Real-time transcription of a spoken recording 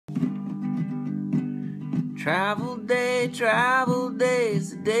Travel day, it's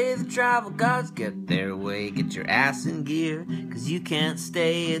the day the travel gods get their way. Get your ass in gear, 'cause you can't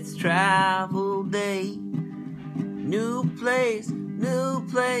stay, it's travel day. New place,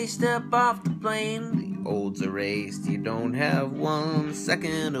 step off the plane. The old's erased, you don't have 1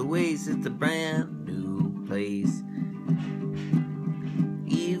 second to waste. It's a brand new place.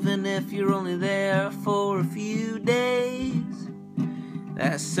 Even if you're only there for a few days,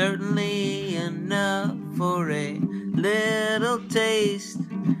 that's certainly enough for a little taste.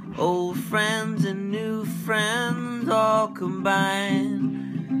 Old friends and new friends all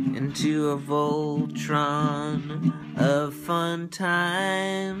combine into a voltron of fun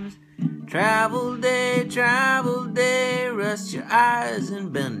times. Travel day, rest your eyes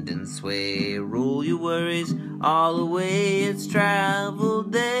and bend and sway. Roll your worries all away, it's travel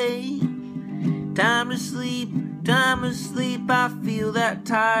day. Time to sleep, I feel that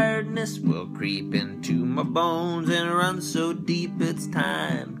tiredness will creep into my bones and run so deep it's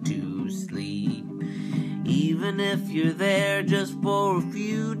time to sleep. Even if you're there just for a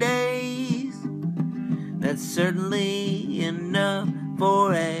few days, that's certainly enough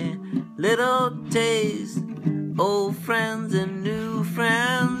for a little taste. Old friends and new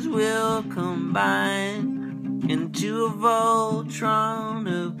friends will combine into a voltron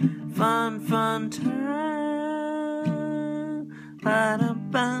of fun time.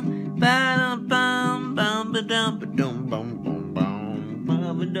 Ba-dum-bum, ba-dum-bum, bum-ba-dum-ba-dum, bum-bum-bum,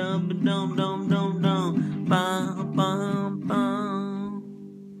 bum-ba-dum-ba-dum-dum.